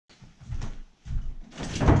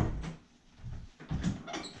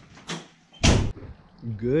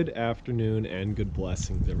Good afternoon and good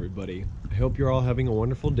blessings, everybody. I hope you're all having a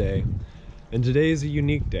wonderful day, and today is a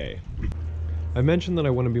unique day. I mentioned that I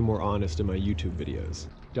want to be more honest in my YouTube videos.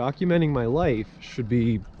 Documenting my life should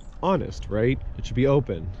be honest, right? It should be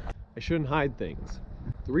open. I shouldn't hide things.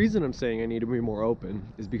 The reason I'm saying I need to be more open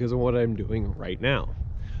is because of what I'm doing right now.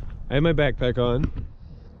 I have my backpack on,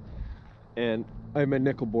 and I have my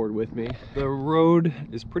nickel board with me. The road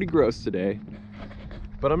is pretty gross today,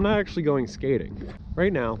 but I'm not actually going skating.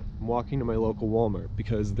 Right now, I'm walking to my local Walmart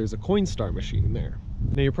because there's a Coinstar machine there.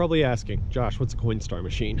 Now you're probably asking, Josh, what's a Coinstar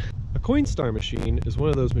machine? A Coinstar machine is one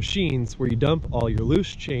of those machines where you dump all your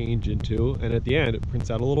loose change into, and at the end it prints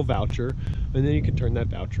out a little voucher, and then you can turn that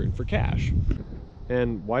voucher in for cash.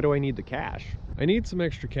 And why do I need the cash? I need some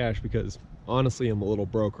extra cash because honestly I'm a little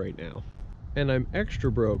broke right now. And I'm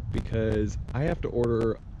extra broke because I have to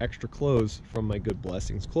order extra clothes from my Good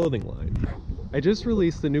Blessings clothing line. I just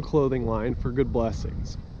released the new clothing line for Good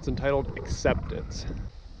Blessings. It's entitled Acceptance.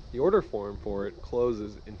 The order form for it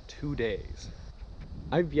closes in 2 days.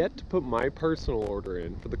 I've yet to put my personal order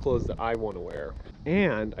in for the clothes that I want to wear.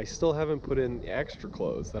 And I still haven't put in the extra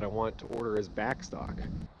clothes that I want to order as backstock.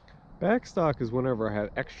 Backstock is whenever I have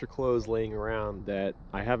extra clothes laying around that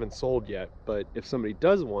I haven't sold yet, but if somebody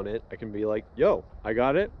does want it, I can be like, yo, I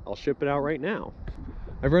got it, I'll ship it out right now.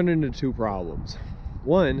 I've run into two problems.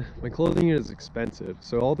 One, my clothing is expensive,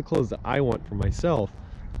 so all the clothes that I want for myself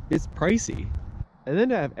is pricey. And then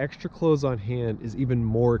to have extra clothes on hand is even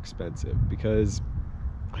more expensive because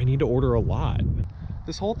I need to order a lot.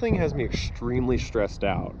 This whole thing has me extremely stressed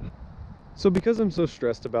out. So because I'm so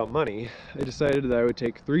stressed about money, I decided that I would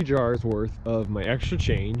take 3 jars worth of my extra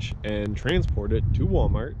change and transport it to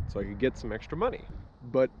Walmart so I could get some extra money.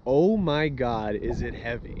 But oh my God, is it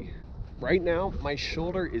heavy. Right now, my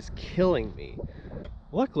shoulder is killing me.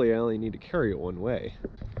 Luckily, I only need to carry it one way.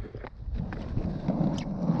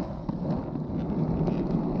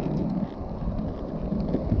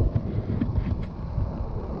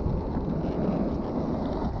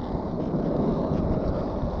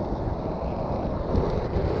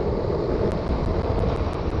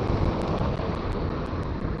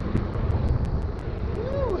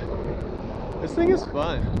 This thing is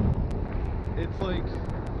fun. It's like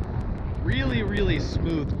really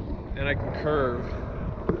smooth, and I can curve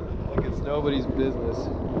like it's nobody's business.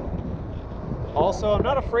 Also, I'm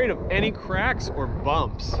not afraid of any cracks or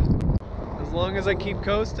bumps. As long as I keep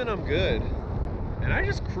coasting, I'm good. And I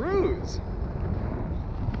just cruise.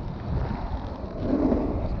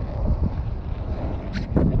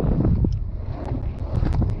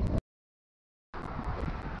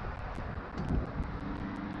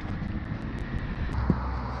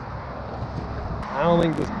 I don't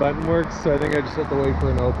think this button works, so I think I just have to wait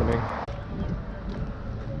for an opening.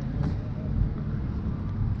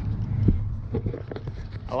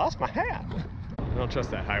 I lost my hat. I don't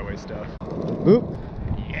trust that highway stuff. Boop.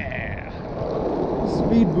 Yeah.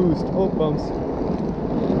 Speed boost. Oh, bumps.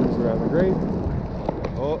 Bumps are rather great.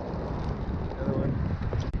 Oh, another one.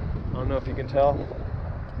 I don't know if you can tell,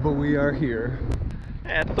 but we are here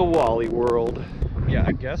at the Wally World. Yeah,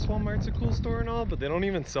 I guess Walmart's a cool store and all, but they don't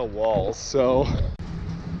even sell walls, so I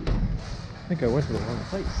think I went to the wrong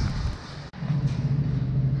place.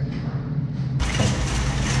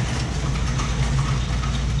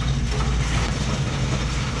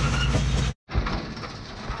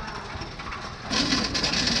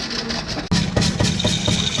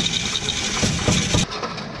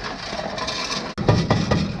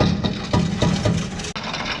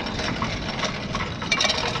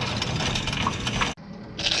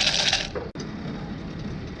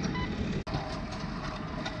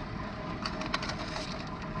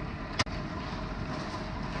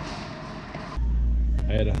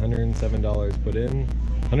 I had $107 put in,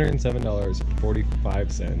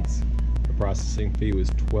 $107.45. The processing fee was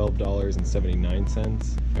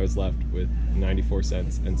 $12.79. I was left with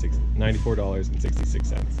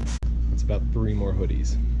 $94.66. It's about 3 more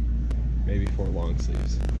hoodies, maybe 4 long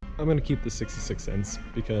sleeves. I'm gonna keep the 66 cents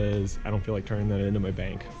because I don't feel like turning that into my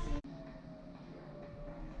bank.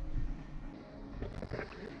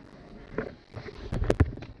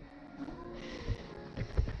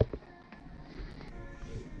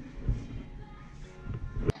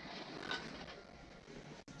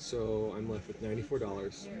 So I'm left with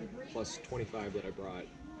 $94 plus $25 that I brought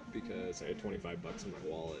because I had 25 bucks in my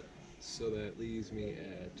wallet. So that leaves me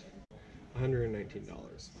at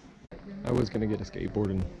 $119. I was gonna get a skateboard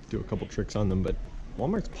and do a couple tricks on them, but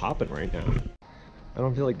Walmart's popping right now. I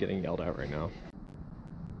don't feel like getting yelled at right now.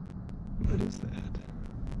 What is that?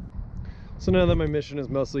 So now that my mission is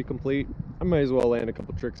mostly complete, I might as well land a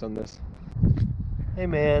couple tricks on this. Hey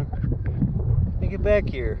man, Hey, get back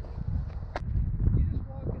here. You just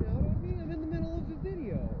walking out on me? I'm in the middle of the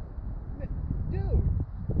video. Dude!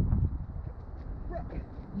 Bro,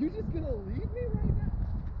 you just gonna leave me right now?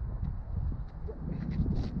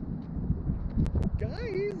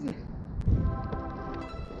 Guys!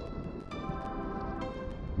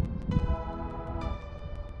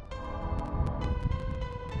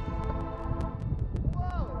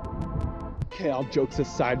 Okay, all jokes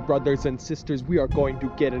aside, brothers and sisters, we are going to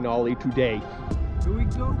get an ollie today. Here we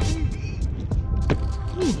go, baby.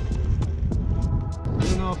 I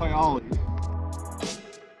don't know if I ollie.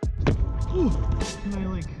 Can I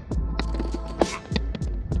like...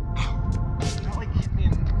 Not like hit me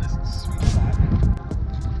in this sweet spot.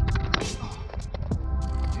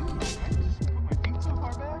 Dude, I just put my feet so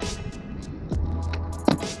far back.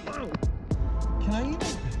 Wow. Can I even...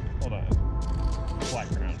 Hold on. Black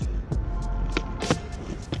ground.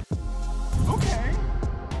 Okay.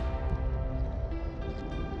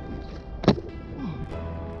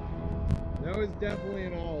 That was definitely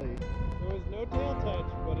an ollie. There was no tail touch,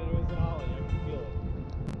 but it was an ollie. I could feel it.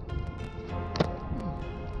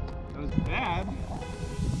 That was bad.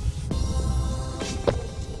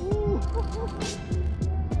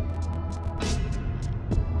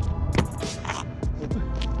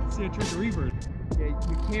 See, I tried to revert. Yeah,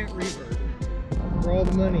 you can't revert. For all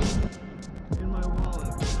the money in my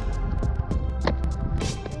wallet.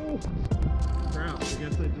 Crap, I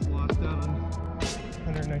guess I just lost out on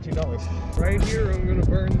 $119. Right here, I'm gonna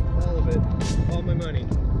burn all of it, all my money,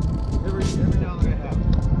 every dollar I have.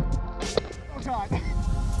 Oh God! Here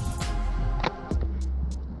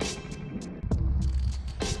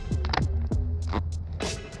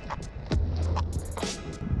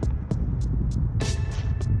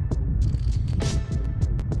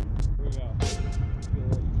we go. Feel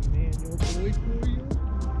like manual boy for you,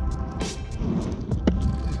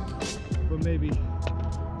 but maybe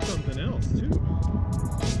something else too.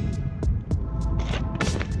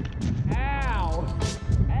 Ow!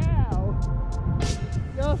 Ow!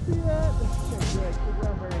 Y'all see that? Okay,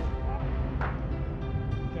 good.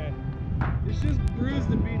 Okay. It's just bruised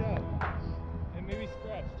and beat up. And maybe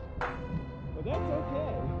scratched. But that's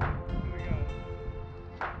okay. Here we go.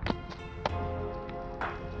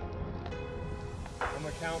 I'm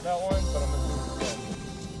gonna count that one, but I'm gonna do it again.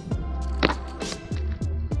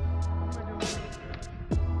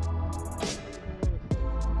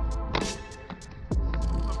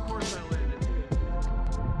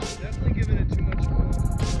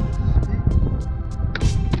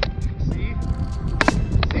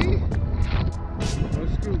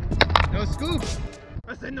 No scoop! I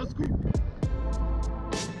said no scoop!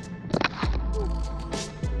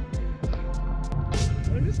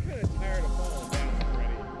 I'm just kind of tired of falling down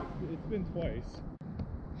already. It's been twice.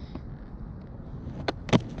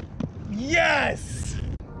 Yes!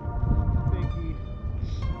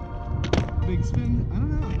 Big spin? I don't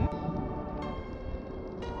know.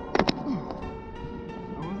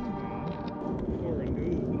 That wasn't bad. Or a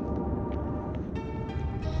noob.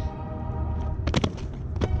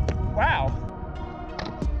 Wow.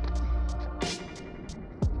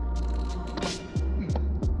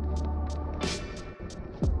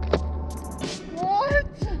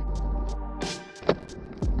 What?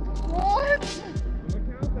 What? I'm gonna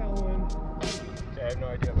count that one. Okay, I have no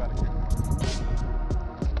idea about it.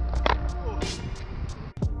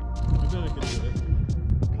 I bet I could do it.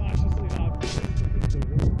 Cautiously optimistic.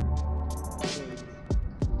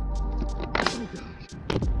 Oh gosh.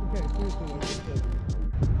 Okay, seriously, let's get this.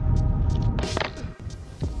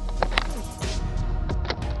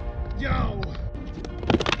 Yo!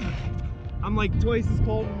 I'm like twice as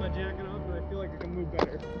cold with my jacket on, but I feel like I can move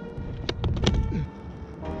better.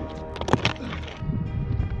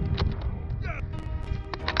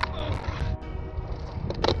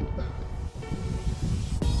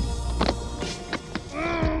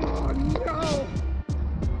 Oh no!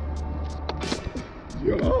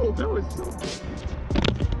 Yo, that was so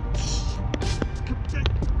good.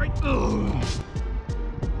 Right. Oh.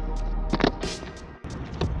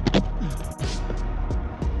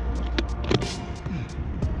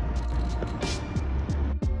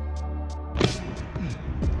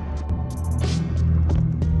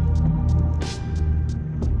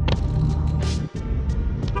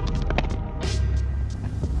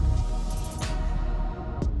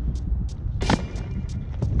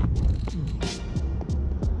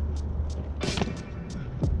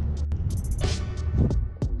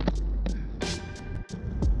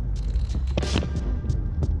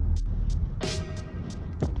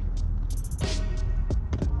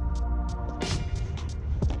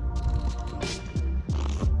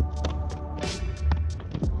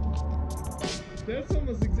 That's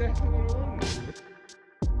almost exactly what I wanted.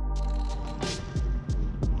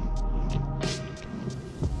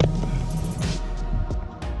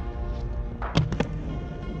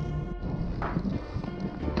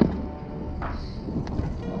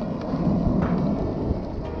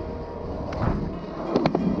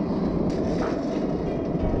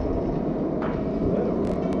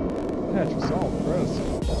 Patch of salt,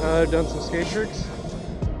 gross. I've done some skate tricks.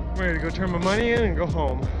 I'm ready to go turn my money in and go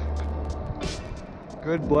home.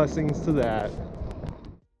 Good blessings to that.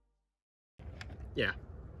 Yeah,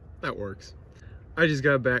 that works. I just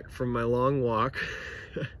got back from my long walk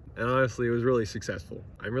and honestly it was really successful.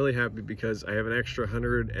 I'm really happy because I have an extra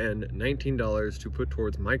 $119 to put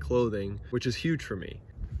towards my clothing, which is huge for me.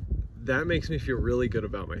 That makes me feel really good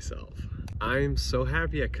about myself. I'm so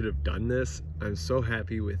happy I could have done this. I'm so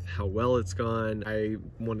happy with how well it's gone. I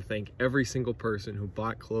want to thank every single person who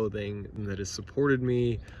bought clothing and that has supported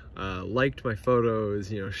me, liked my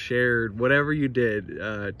photos, you know, shared, whatever you did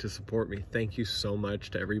to support me. Thank you so much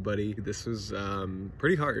to everybody. This was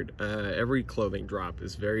pretty hard. Every clothing drop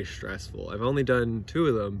is very stressful. I've only done 2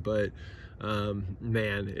 of them, but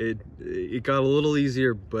man, it got a little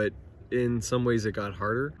easier, but in some ways it got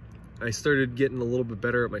harder. I started getting a little bit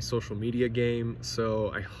better at my social media game,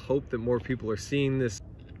 so I hope that more people are seeing this.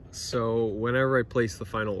 So whenever I place the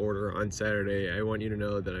final order on Saturday, I want you to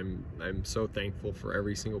know that I'm so thankful for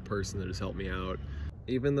every single person that has helped me out.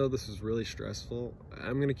 Even though this was really stressful,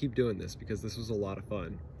 I'm gonna keep doing this because this was a lot of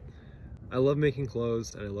fun. I love making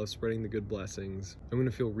clothes and I love spreading the good blessings. I'm gonna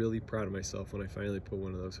feel really proud of myself when I finally put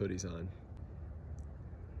one of those hoodies on.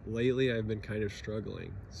 Lately, I've been kind of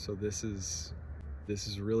struggling, so this is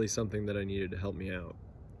really something that I needed to help me out.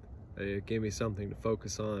 It gave me something to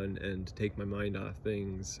focus on and to take my mind off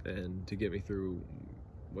things and to get me through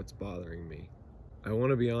what's bothering me. I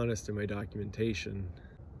want to be honest in my documentation,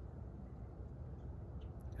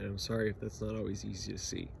 and I'm sorry if that's not always easy to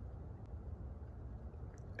see.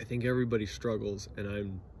 I think everybody struggles, and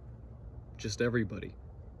I'm just everybody.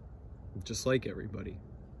 I'm just like everybody.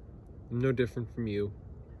 I'm no different from you,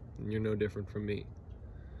 and you're no different from me.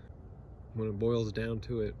 When it boils down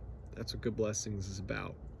to it, that's what good blessings is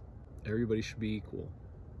about. Everybody should be equal.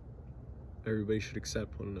 Everybody should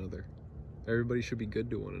accept one another. Everybody should be good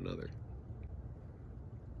to one another.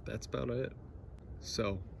 That's about it.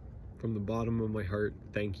 So, from the bottom of my heart,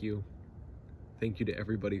 thank you. Thank you to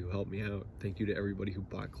everybody who helped me out. Thank you to everybody who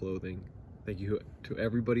bought clothing. Thank you to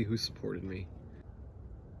everybody who supported me.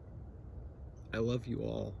 I love you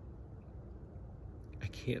all. I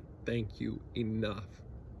can't thank you enough.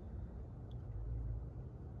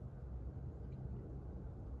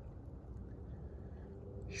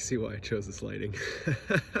 You see why I chose this lighting.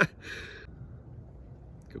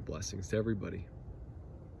 Good blessings to everybody.